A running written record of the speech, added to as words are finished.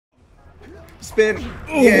Spin. Ooh,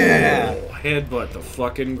 Yeah. Headbutt the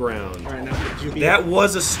fucking ground. All right, now would you be That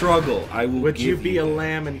was a struggle. I will. would you give be a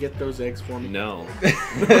lamb and get those eggs for me? No.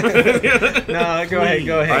 No, go ahead.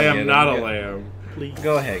 Go ahead. I am get not him. a lamb. Please.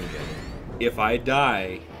 Go ahead. Get him. If I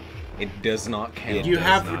die, It does not count. You does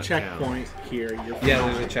have your not checkpoint here. You're Yeah,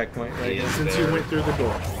 fine. there's a checkpoint right Yeah. here. Since you went through the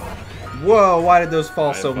door. Whoa! Why did those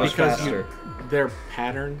fall so much Because faster? they're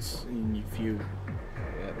patterns, and if you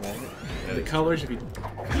the colors, if you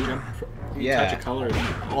jump, you Yeah. touch a color,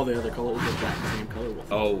 all the other colors are that same color with it.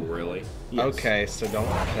 oh really? Yes. Okay, so don't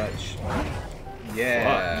touch. Fuck,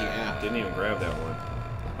 Yeah. didn't even grab that one.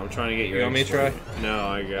 I'm trying to get your. You want me to eggs try? for you. No,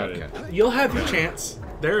 I got Okay. it. You'll have your chance.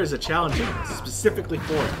 There is a challenge specifically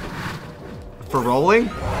for it. For rolling?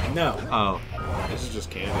 No, Oh. This is just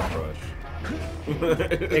Candy Crush.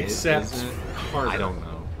 except Is it? harder. I don't know.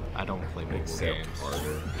 I don't play mobile Except games.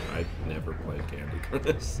 harder. I never played Candy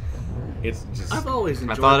Crush. It's just. I've always I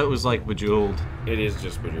enjoyed. thought it was like Bejeweled. It is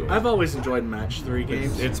just Bejeweled. I've always enjoyed match 3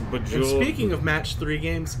 games. It's And Bejeweled. speaking of match 3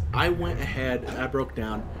 games, I went ahead. I broke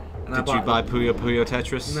down. And Did I you bought, buy Puyo Puyo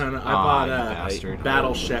Tetris? No, no. I Aw, bought you bastard.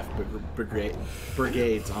 Battle Chef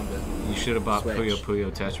Brigades on the. You should have bought Switch. Puyo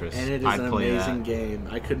Puyo Tetris. And it is I'd an play amazing that. game.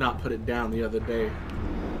 I could not put it down the other day.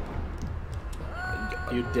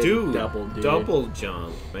 You did Dude, dude. double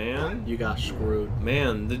jump, man. You got screwed.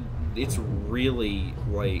 Man, it's really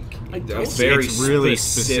like It's, very it's really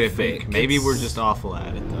specific. specific. Maybe It's- we're just awful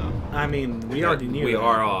at it though. I mean, we already knew we that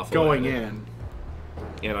are awful going at it. in.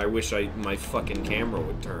 And I wish my fucking camera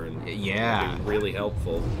would turn. Yeah. It'd be really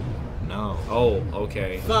helpful. No. Oh,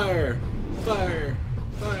 okay. Fire! Fire!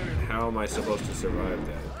 Fire! How am I supposed to survive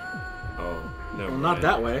that? Oh, no. Well, not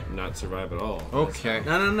that way. Not survive at all. Okay.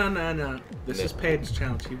 No. This is Paige's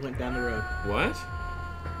challenge. He went down the road. What?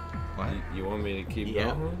 What? You want me to keep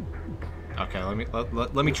Yeah. going? Okay.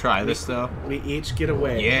 Let me try this though. We each get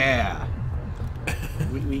away. Yeah.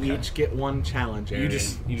 We each get one challenge. You Aaron.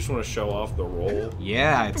 just want to show off the roll?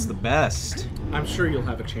 Yeah. It's the best. I'm sure you'll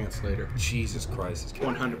have a chance later. Jesus Christ! It's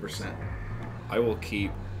killing me. 100%. I will continue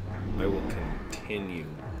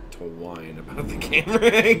to whine about the camera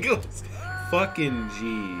angles. Fucking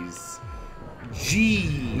jeez.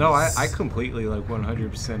 Jeez. No, I completely like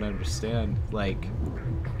 100% understand. Like,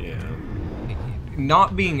 Yeah.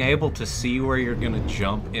 not being able to see where you're gonna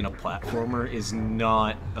jump in a platformer is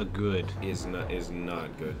not a good. Is not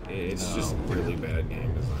good. It's No. just really bad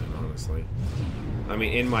game design, honestly. I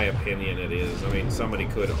mean, in my opinion, it is. I mean, somebody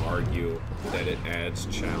could argue that it adds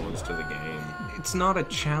challenge to the game. It's not a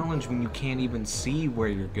challenge when you can't even see where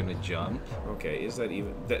you're gonna jump. Okay, is that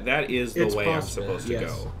even... that is the It's way I'm possible, supposed to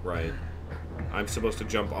yes. go, right? I'm supposed to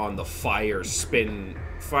jump on the fire spin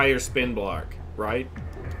block, right?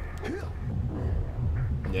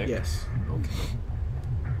 Nick? Yes. Okay.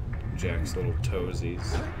 Jack's little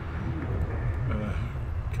toesies.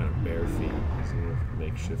 Kind of bare feet. His little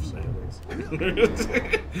makeshift sandals. I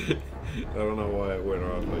don't know why it went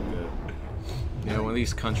off like that. Yeah, one of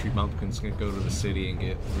these country bumpkins gonna go to the city and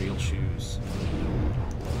get real shoes.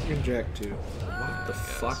 You're Jack too. What the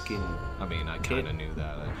fucking I mean, I kind of knew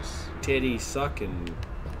that. I just titty sucking?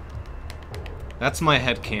 that's my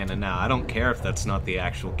headcanon now. I don't care if that's not the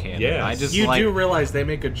actual canon. Yes. I just You like. do realize they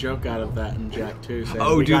make a joke out of that in Jack too, saying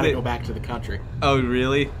Oh, we do gotta they? go back to the country. Oh,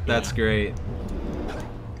 really? That's Yeah. great.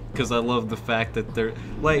 Because I love the fact that they're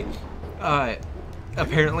like,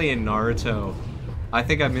 apparently in Naruto, I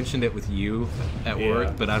think I mentioned it with you at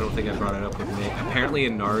work, but I don't think I brought it up with Nick. Apparently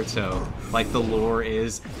in Naruto, like the lore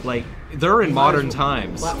is like they're in modern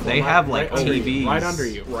times. Platform, They have like right under you, TVs, right under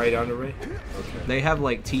you. Right under me? Okay. They have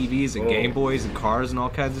like TVs and Oh. Game Boys and cars and all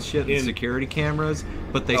kinds of shit and In- security cameras,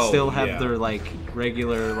 but they Oh, still have yeah. their like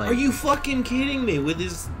regular like. Are you fucking kidding me with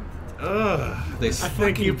his... Ugh. They I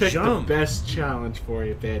think you picked jump. the best challenge for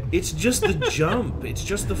you, Ben. It's just the jump. It's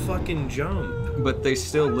just the fucking jump. But they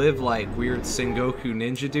still live like weird Sengoku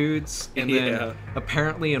ninja dudes. And Yeah. then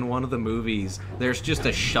apparently in one of the movies, there's just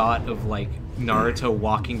a shot of like Naruto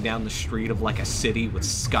walking down the street of like a city with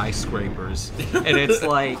skyscrapers. And it's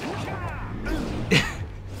like...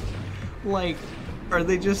 like, are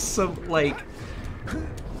they just some, like...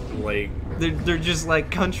 Like, They're just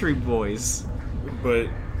like country boys. but...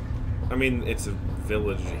 I mean, it's a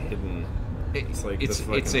village hidden... It's like it's the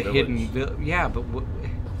fucking a village. hidden... yeah, but...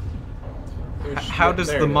 There's- How does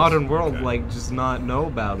there the it is. modern world Okay. like just not know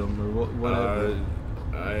about them or whatever?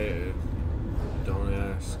 I don't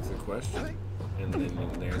ask the question, and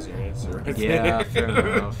then there's your answer. Right Yeah, there. fair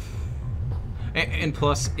enough. And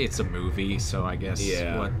plus, it's a movie, so I guess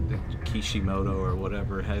Yeah. what Kishimoto or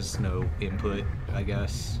whatever has no input. I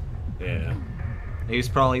guess Yeah. he's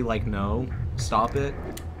probably like, no, stop it.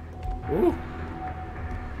 Ooh.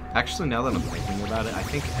 Actually, now that I'm thinking about it, I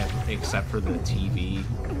think except for the TV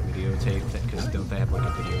videotape, because don't they have like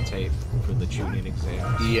a videotape for the Chunin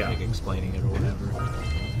exams? Yeah. Like explaining it or whatever.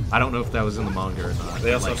 I don't know if that was in the manga or not.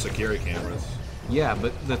 They also like, have security cameras. Yeah,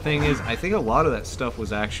 but the thing is, I think a lot of that stuff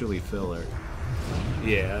was actually filler.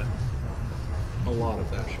 Yeah. A lot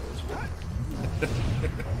of that shows.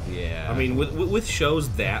 Yeah. I mean, with shows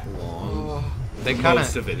that long, they kind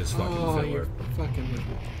most of it is fucking filler. You're fucking.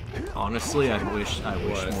 Honestly, I wish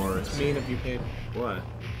What? more. It's mean if you paid What?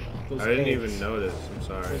 those I didn't eggs. even notice. I'm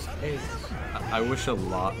sorry. Those eggs. I wish a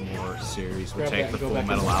lot more series would Grab take that the and go Full back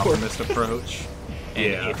Metal in the Alchemist approach. And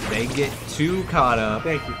Yeah. if they get too caught up,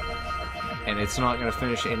 Thank you. and it's not going to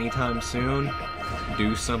finish anytime soon,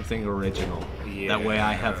 do something original. That way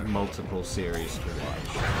I have multiple series to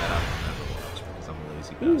watch that I'll never watch because I'm a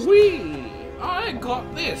lazy bastard. Wee! I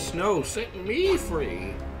got this. No, set me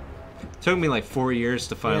free. Took me like 4 years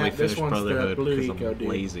to finally Yeah, this finish one's the Brotherhood Blue because Eco I'm dude.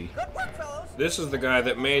 lazy. This is the guy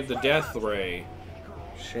that made the Death Ray.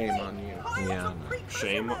 Shame on you. Yeah.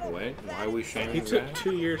 Shame? Wait, why are we shaming He took that?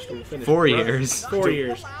 2 years to finish. 4 years. 4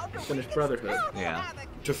 years to finish Brotherhood. Yeah.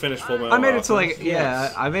 To finish Full Metal I made it to like Alchemist?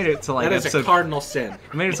 Yes. I made it to like That is a episode. cardinal sin.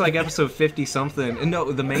 I made it to like episode 50 something. And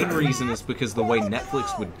no, the main reason is because the way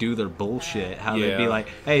Netflix would do their bullshit. How they'd be Yeah. like,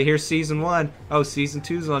 "Hey, here's season 1. Oh, season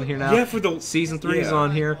 2's on here now. Yeah, for the- season 3's yeah.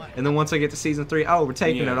 on here." And then once I get to season 3, oh, we're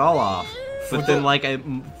taking Yeah. it all off. But For then the- like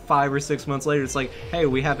 5 or 6 months later, it's like, "Hey,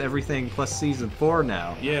 we have everything plus season 4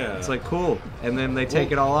 now." Yeah. It's like cool. And then they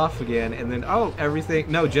take it all off again. And then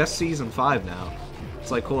everything. No, just season 5 now. It's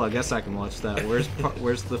like, cool, I guess I can watch that.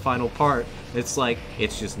 Where's the final part? It's like,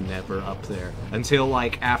 it's just never up there. Until,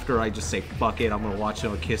 like, after I just say, fuck it, I'm gonna watch a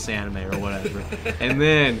Kiss anime or whatever. And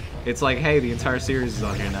then, it's like, hey, the entire series is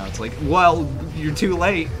on here now. It's like, well, you're too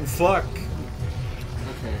late. Fuck.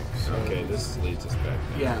 Okay, so. Okay, this leads us back.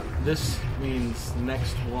 Yeah, this means the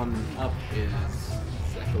next one up is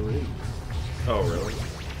Zachary. Oh, really?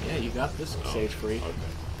 Yeah, you got this stage free. Okay.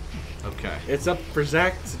 Okay. It's up for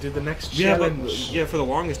Zach to do the next Yeah, but challenge. yeah, for the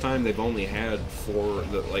longest time they've only had for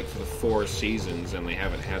the 4 seasons, and they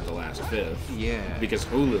haven't had the last 5th. Yeah. Because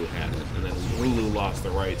Hulu had it, and then Hulu lost the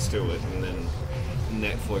rights to it, and then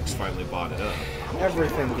Netflix finally bought it up.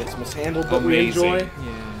 Everything gets mishandled, but we Amazing. enjoy.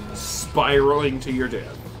 Yeah. Spiraling to your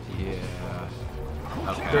death. Yeah.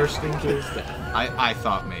 Okay. Bursting to his death. I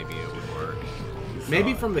thought maybe it would work.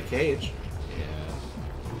 Maybe from the cage. Yeah.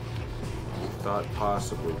 Thought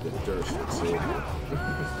possibly the Durst would save you.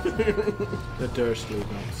 The Dursley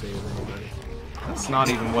don't save anybody. That's not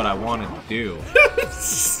even what I wanted to do.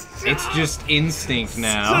 It's just instinct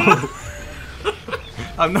now.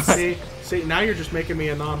 I'm not. See, now you're just making me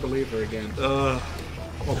a non-believer again. Well,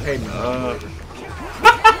 pay me.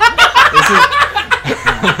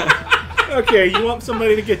 Okay, you want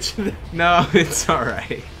somebody to get you there? No, it's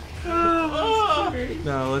alright. Sorry.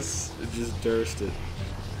 No, let's. Just Durst it.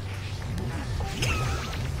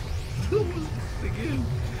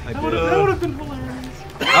 I That did. would have been hilarious.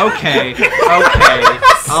 Okay,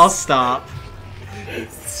 I'll stop.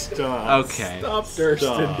 Stop. Okay. Stop Durston,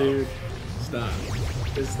 Stop. dude. Stop.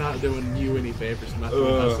 It's not doing you any favors, not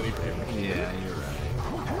doing us any favors. Yeah, you're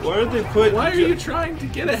right. Why did they put? Why are you trying to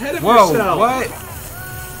get ahead of Whoa, yourself?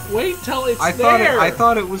 what? Wait till it's I there.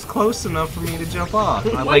 thought it was close enough for me to jump off.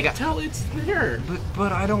 I, Wait like, till it's there.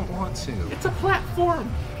 but I don't want to. It's a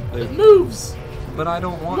platform. It moves. But I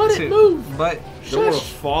don't want Let to. it move. But Don't want to Shush.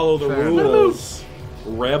 follow the Fair rules.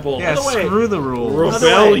 Rebel. yeah, Other way. screw the rules.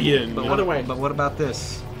 Rebellion. But Other what, way. but what about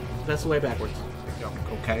this? That's the way backwards.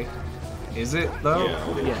 Okay. Is it though? Yeah,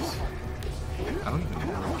 it is. Yes, I don't even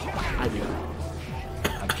know. I do.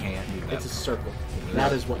 I can't do that. It's a circle.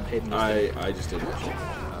 That is what Peyton is doing. I just didn't.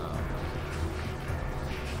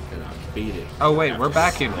 And I beat it. Oh wait, after we're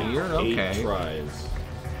back in 8 here. Okay. tries.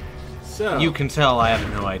 So, You can tell I have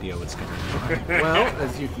no idea what's going on. well,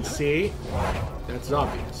 as you can see, that's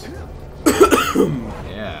obvious.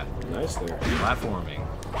 Yeah. Nice there. Platforming.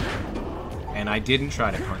 And I didn't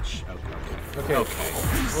try to punch. Okay. Okay.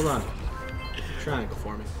 Hold on. Triangle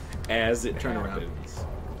for me. As it Turn around. happens.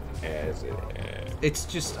 As it happens. It's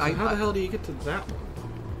just How the hell do you get to that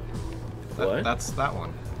one? What? That's that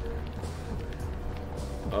one.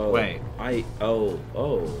 Oh, Wait.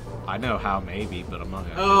 Oh. I know how maybe, but I'm not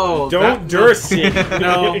gonna. Oh, Don't Durst it.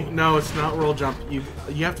 No, it's not roll jump. You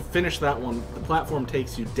have to finish that one. The platform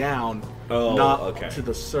takes you down, Oh, not okay. to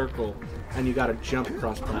the circle, and you got to jump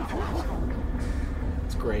across platforms.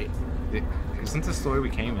 It's great. Isn't this the way we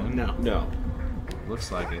came in? No. No.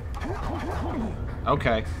 Looks like it.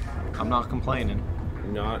 Okay. I'm not complaining.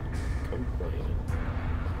 Not complaining.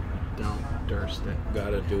 Don't Durst it.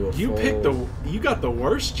 Gotta do a You full... picked the. You got the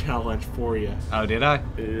worst challenge for you. Oh, did I?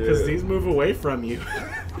 Because these move away from you.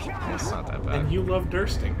 It's not that bad. And you love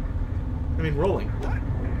dursting. I mean, rolling.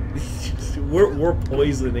 we're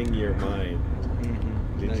poisoning your mind.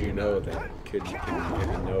 Mm-hmm. Did No, you you're know not. that? Have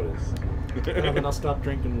you noticed? Well, then I'll stop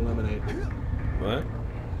drinking lemonade. What?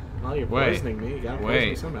 Well, you're Wait. poisoning me. You gotta poison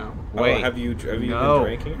me somehow. Oh, have you been No.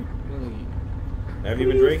 drinking it? Well, Have you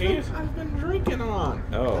been drinking it? I've been drinking on.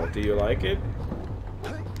 Oh, do you like it?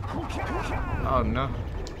 Oh, no.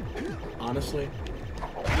 Honestly,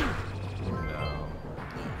 No.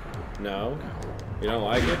 No? You don't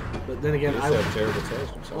like it? but then again, You I just have terrible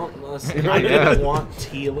taste. I'm well, sorry. listen, I didn't want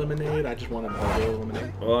tea lemonade. I just wanted regular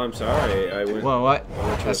lemonade. Well, I'm sorry. I went Whoa, what?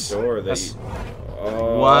 to a store that that's- you...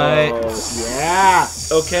 Oh. What? Yeah.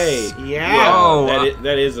 Okay. Yeah. Oh,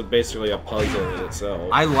 that is basically a puzzle in itself.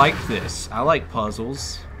 I like this. I like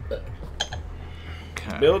puzzles.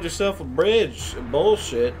 Okay. Build yourself a bridge.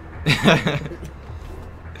 Bullshit.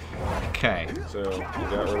 Okay. So, you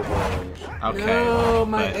got rid of orange. Okay. No,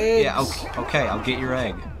 my but- eggs. Yeah, okay, I'll get your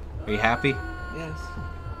egg. Are you happy? Yes.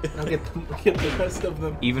 I'll get the rest of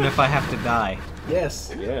them. Even if I have to die.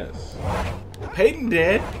 Yes. Yes. Peyton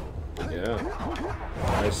did. Yeah.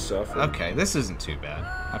 I suffer. Okay, this isn't too bad.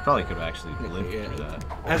 I probably could have actually lived Yeah. through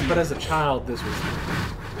that. But as a child, this was.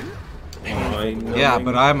 Yeah,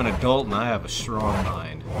 but I'm an adult and I have a strong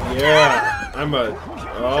mind. Yeah. I'm a...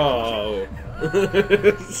 Oh.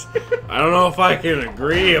 I don't know if I can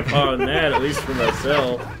agree upon that, at least for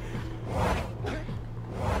myself.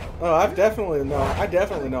 Oh, I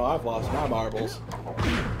definitely know I've lost my marbles.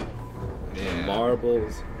 Yeah.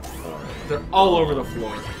 Marbles. They're all over the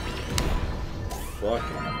floor.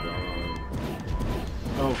 Fucking gone.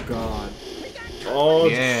 Oh God. Oh,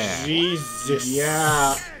 Yeah. Jesus.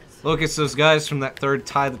 Yeah. Look, it's those guys from that third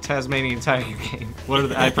the Tasmanian Tiger game. What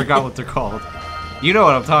are I forgot what they're called. You know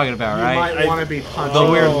what I'm talking about, You right? might want to be punched. The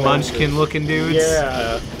weird Oh. munchkin-looking dudes.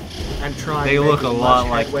 Yeah. And try. They and look make a as lot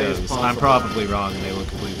much like headway as those. I'm possible. probably wrong, and they look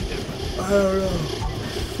completely different. I don't know.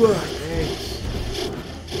 Fuck. Eggs.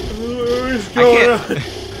 What's I going on?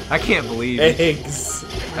 can't. I can't believe it. Eggs.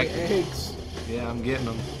 My eggs. Yeah, I'm getting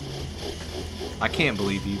them. I can't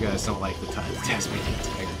believe you guys don't like the Tasmanian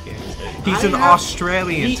Tiger games. He's an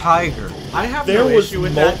Australian tiger. I have There no was issue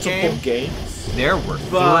with that multiple game. games. There were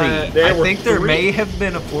But three. there I were think there three. may have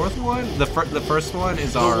been a fourth one. The first one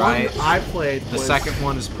is The alright. one I played. The was, second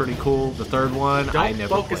one is pretty cool. The third one, Don't I never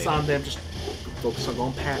focus played. on them. Just focus on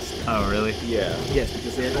going past them. Oh, really? Yeah. Yes,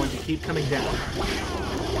 because they are going to keep coming down.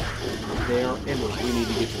 They are endless. We need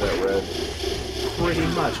to get to that red. Pretty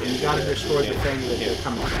much, and you gotta destroy the thing that they're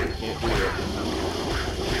coming from. Can't do it.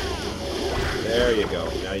 There you go.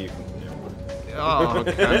 Now you can. Never mind. Oh,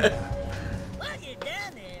 okay.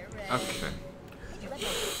 Okay.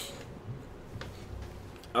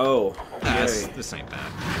 Oh. This ain't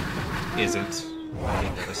bad. Isn't. I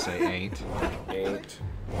hate that I say ain't. Ain't.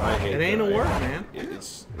 I hate It ain't that. a word, man.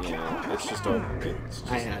 It's It's just a. It's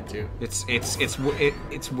just, I had to.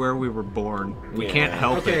 It's where we were born. We Yeah. can't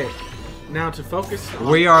help Okay, it. now to focus on...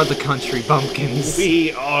 We are the country bumpkins.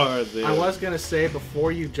 We are the. I was gonna say,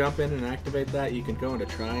 before you jump in and activate that, you can go into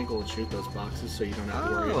triangle and shoot those boxes so you don't have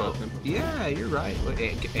to worry about them. Yeah, you're right.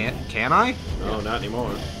 Can I? No, not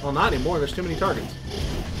anymore. Well, not anymore, there's too many targets.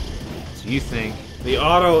 So you think? The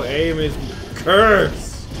auto aim is cursed.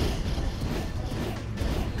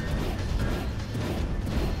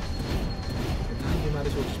 You might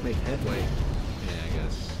as well just make headway. Yeah, I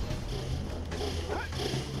guess.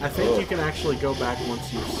 I think you can actually go back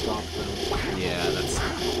once you've stopped them. Yeah, that's.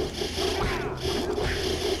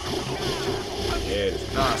 Yeah,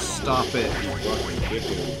 Ah, stop it. fucking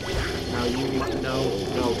kicking. Now you need to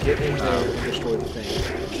no, get in there and destroy the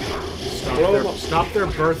thing. Blow them. Stop their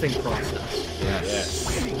birthing process. Yes.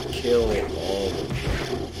 Yes. Kill all of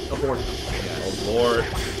them. Abort. Yes. Abort.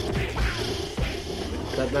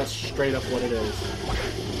 That's straight up what it is.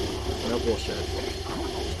 No bullshit.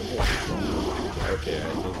 Okay, I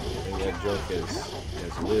think that joke has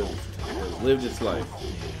lived its life.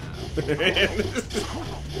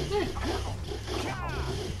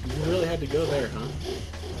 You really had to go there, huh?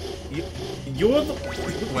 You're the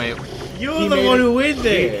Wait, you're the one who went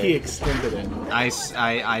there. He extended it.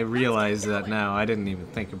 I realize that now. I didn't even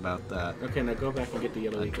think about that. Okay, now go back and get the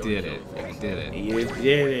yellow I eco. did it. I did it. You did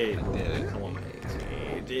it. I did it. I want my eggs.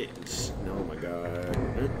 You did. Oh my god.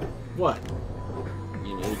 What?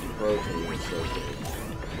 You need your protein. It's okay.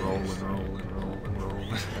 Rolling.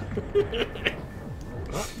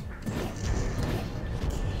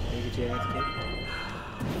 Can you get your ass kicked?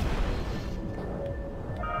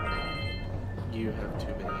 You have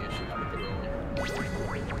too many issues with the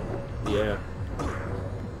rolling. Yeah.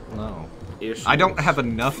 No. Issues. I don't have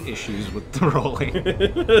enough issues with the rolling.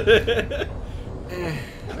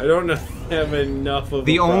 I don't have enough of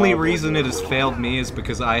The a only problem reason it with has failed me is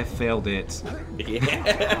because I have failed it.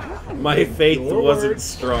 Yeah. My faith wasn't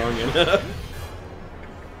strong enough.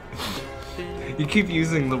 You keep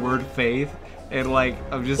using the word faith, and like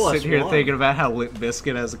I'm just sitting here thinking about how Limp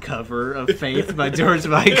Bizkit has a cover of Faith by George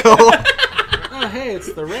Michael. Oh, hey,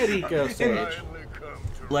 it's the Red Eco stage.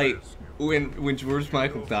 Like when George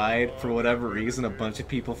Michael died, for whatever reason, a bunch of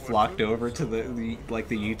people flocked over to the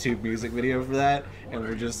YouTube music video for that, and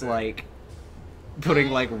were just like putting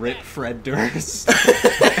like "Rip Fred Durst,"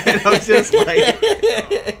 and I was just like,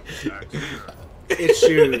 "It's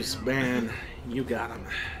shoes, man. You got them."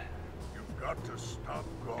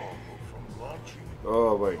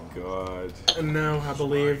 Oh my god. No, I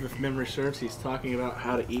believe, if memory serves, he's talking about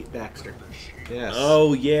how to eat Daxter. Yes.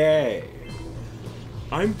 Oh yeah.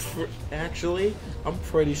 I'm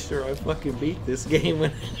pretty sure I fucking beat this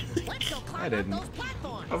game. I didn't.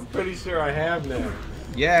 I'm pretty sure I have now.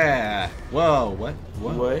 Yeah. Whoa. What?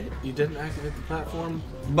 What? You didn't activate the platform?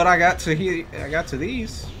 But I got to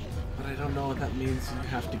these. But I don't know what that means. You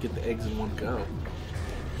have to get the eggs in one go.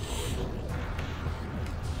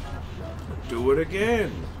 Do it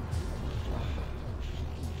again.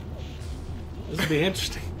 This will be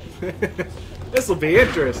interesting. This will be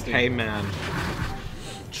interesting. Hey man.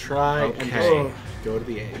 Try and go to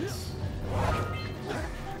the eggs.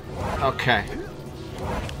 Okay.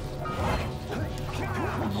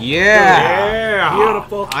 Yeah.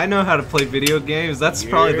 Beautiful. I know how to play video games. That's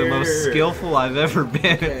probably the most skillful I've ever been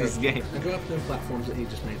at this game. I go up to the platforms that he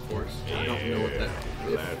just made for us. I don't know what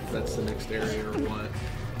if that's the next area or what.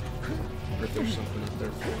 Or if there's something up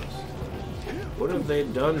there for us. What have they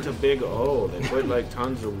done to Big O? They put like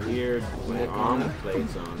tons of weird armor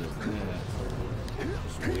plates on it. Yeah.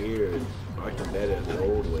 It's weird. I like to bet it the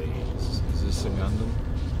old ways. Is this a Gundam?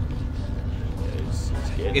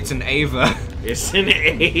 It's an Ava. It's an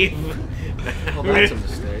Ava. Oh, that's a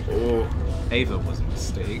mistake. Oh, Ava was a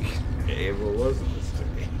mistake. Ava was a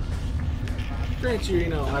mistake. Grant you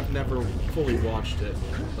know, I've never fully watched it,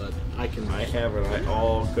 but I haven't.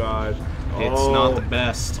 Oh god. It's not the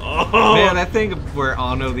best. Oh. Man, I think where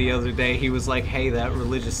Anno the other day, he was like, hey, that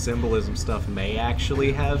religious symbolism stuff may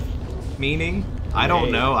actually have meaning. I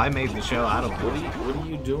don't know. I made the show. I don't know. What are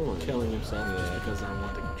you doing? Killing himself because I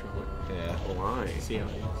want to control it. Yeah. Why? See how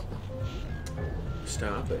it is.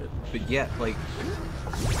 Stop it. But yeah, like,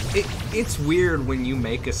 it's weird when you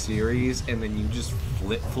make a series and then you just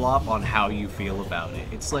flip-flop on how you feel about it.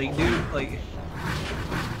 It's like, dude, like...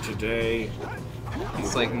 Today...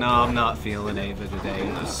 It's like, no, I'm not feeling Ava today.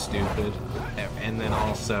 It's just stupid. And then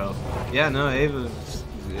also, yeah, no, Ava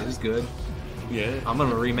is good. Yeah. I'm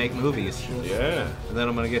gonna remake movies. Yeah. And then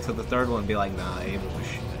I'm gonna get to the third one and be like, nah, Ava was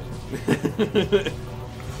shit.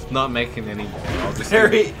 Not making any. I'll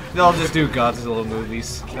just do Godzilla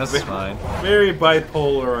movies. That's fine. Very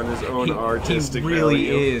bipolar on his own artistic He really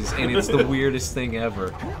value. is, and it's the weirdest thing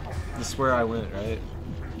ever. This is where I went, right?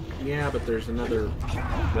 Yeah, but there's another...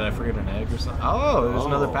 Did I forget an egg or something? Oh, there's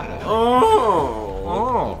another path.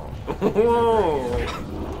 Oh.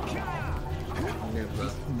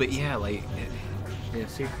 But yeah, like... Yeah,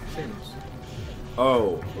 see, Samus.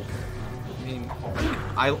 Oh. Okay. I mean,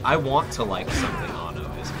 I want to like something Anno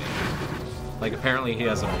has made. Like, apparently he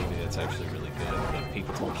has a movie that's actually really good, but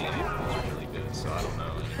people told me it was really good, so I don't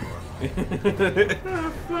know anymore.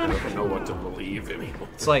 I don't know what to believe anymore.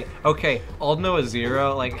 It's like, okay, Old Noah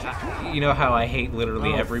Zero, like, you know how I hate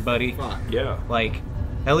literally everybody? Fuck. Yeah. Like,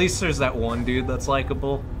 at least there's that one dude that's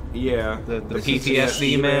likable. Yeah. The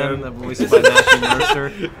PTSD man, the voiced by Matthew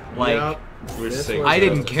Mercer. Like, I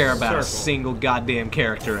didn't care about a single goddamn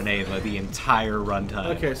character in Ava the entire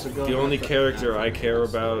runtime. Okay, so go The only character I care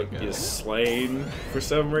about is Slane for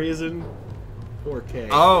some reason. 4K.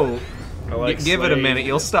 Oh, I like give it a Slane. minute.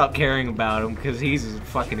 You'll stop caring about him because he's a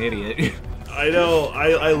fucking idiot. I know.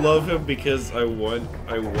 I love him because I want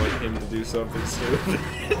him to do something stupid.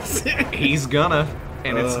 He's gonna,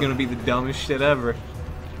 and it's gonna be the dumbest shit ever.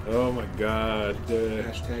 Oh my god.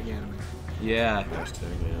 Hashtag anime. Yeah. Hashtag,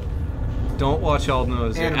 yeah. Don't watch Old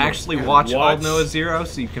Noah Zero. Anime. Actually, Anime. watch Watch. Old Noah Zero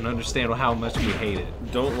so you can understand how much we hate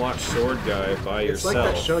it. Don't watch Sword Guy by It's yourself.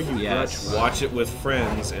 like that show you Yes. grudge. Watch it with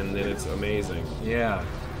friends, and then it's amazing. Yeah.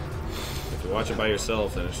 If you watch it by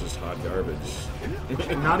yourself, then it's just hot garbage.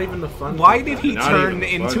 Not even the fun. Why did he Not turn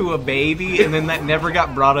even into fun. a baby and then that never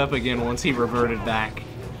got brought up again once he reverted back?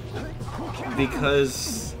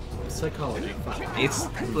 Because psychology. Fine. It's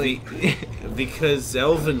like Because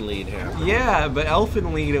Elvenlied happened. yeah, but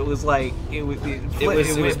Elfenlied, it was like it went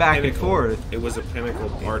back and pinnacle. forth. It was a pinnacle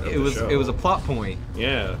part of the show. It was a plot point.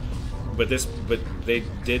 Yeah, but they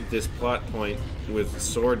did this plot point with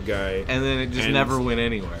Sword Guy, And then it just never went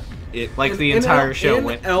anywhere. It Like the entire show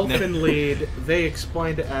went. Elfenlied, they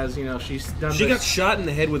explained it as, you know, she's done. she this. got shot in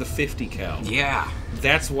the head with a 50 cal. Yeah.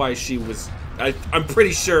 That's why she was. I'm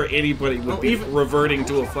pretty sure anybody would be reverting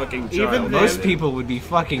to a fucking child. Even then- Most people would be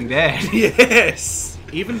fucking dead. Yes.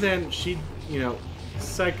 Even then, she, you know,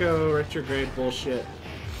 psycho retrograde bullshit.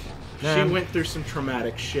 Nah. She went through some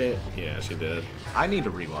traumatic shit. Yeah, she did. I need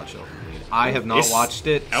to rewatch Elfenlied. I have not It's- watched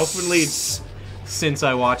it. Elfenlied's- Since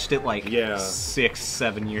I watched it like Yeah.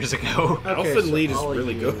 6-7 years ago. Okay, Elfenlied so is all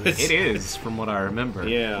really you- good. It is, from what I remember.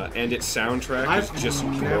 Yeah, and its soundtrack I've is just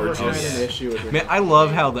never gorgeous. had an issue with it. Man, I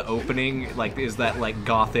love how the opening like is that like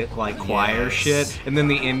gothic like choir Yes. shit, and then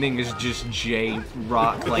the ending is just J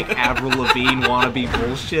rock like Avril Lavigne wannabe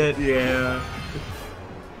bullshit. Yeah.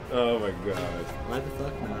 Oh my god. Why the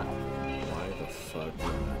fuck not? Why the fuck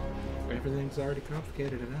not? Everything's already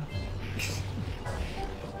complicated enough.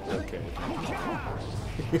 Okay.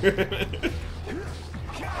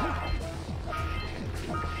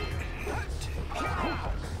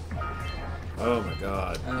 Oh my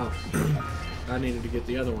god. Oh. I needed to get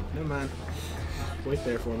the other one. Never mind. Wait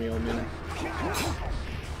there for me, old man.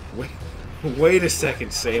 Wait a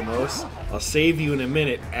second, Samos. I'll save you in a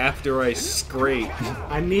minute after I scrape.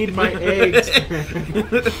 I need my eggs.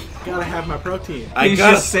 Gotta have my protein. He's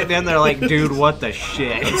just sitting in there like, dude, what the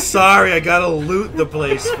shit? I'm sorry, I gotta loot the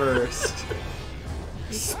place first.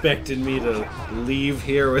 Expecting me to leave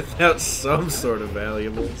here without some sort of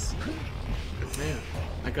valuables. Man,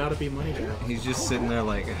 I gotta be money back. He's just sitting there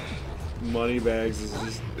like, Moneybags is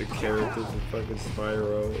just the character from fucking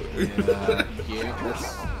Spyro. Yeah,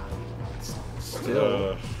 that's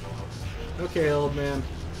still. Okay, old man.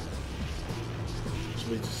 Should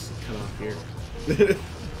we just cut off here?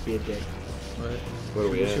 Be a dick. What are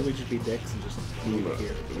we Should at? we just be dicks and just leave it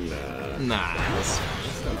here? Nah. nah.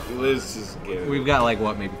 Let's just get it. We've got like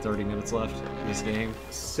what, maybe 30 minutes left in this game.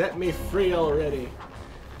 Set me free already.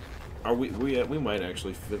 Are we might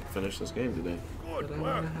actually finish this game today. Good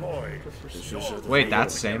work, boys. Wait,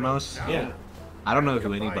 that's Samos? Yeah. I don't know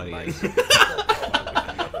who anybody is.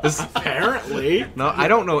 Apparently. No, I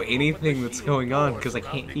don't know anything that's going on because I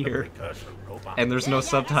can't hear. And there's no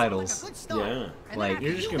subtitles. Yeah. Like,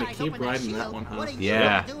 You're just gonna keep riding that one, huh?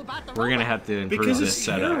 yeah. We're gonna have to improve Because this it's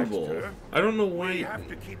setup. terrible. I don't know why.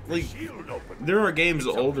 Like, there are games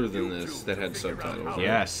older than this that had subtitles.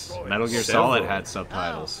 Yes, Metal Gear Several. Solid had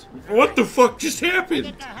subtitles. What the fuck just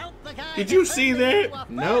happened? Did you see that?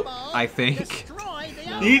 Nope. I think.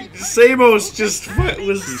 Samos just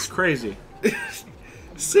was. He's crazy.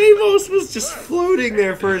 Samos was just floating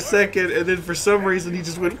there for a second, and then for some reason he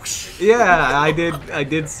just went. Whoosh. Yeah, I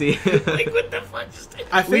did see it. Like, what the fuck just happened?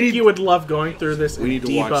 I think you would love going through this in We need to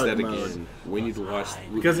debug watch that mode. again. We need to watch.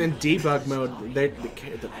 Because in debug mode, the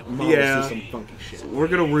models Yeah. do some funky shit. We're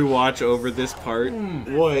gonna rewatch over this part.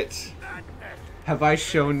 What? Have I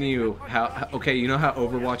shown you how? Okay, you know how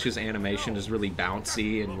Overwatch's animation is really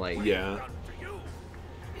bouncy and like Yeah.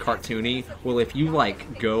 cartoony? Well, if you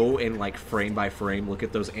like go and like frame by frame look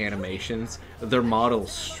at those animations, their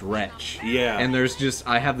models stretch. Yeah. And there's just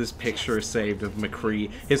I have this picture saved of McCree.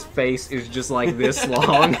 His face is just like this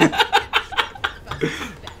long.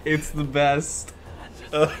 It's the best.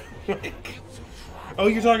 Oh,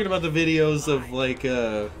 you're talking about the videos of like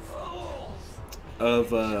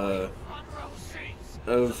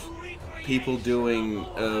of people doing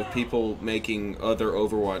people making other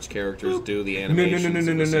Overwatch characters do the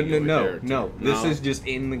animations. No. This is just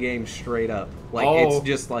in the game straight up. Like Oh. it's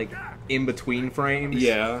just like in between frames.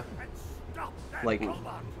 Yeah. Like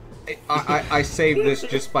I saved this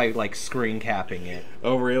just by like screen capping it.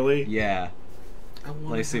 Oh really? Yeah.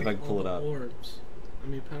 Let me see if I can pull it up. Orbs. I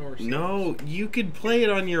mean, power cells. No, you could play it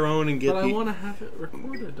on your own and get But the. I want to have it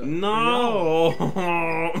recorded. No.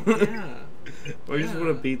 Yeah. I just want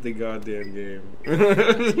to beat the goddamn game.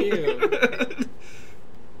 you.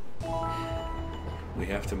 We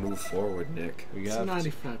have to move forward, Nick. We It's got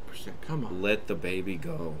 95%. Come on. Let the baby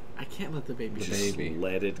go. I can't let the baby. Just baby.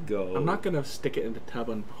 let it go. I'm not gonna stick it in the tub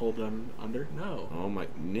and hold them under. No. Oh my,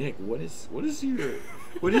 Nick, what is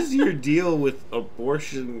your deal with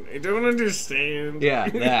abortion? I don't understand. Yeah,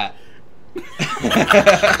 that.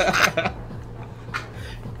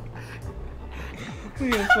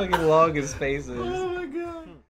 Look how fucking long his face is. Oh my god.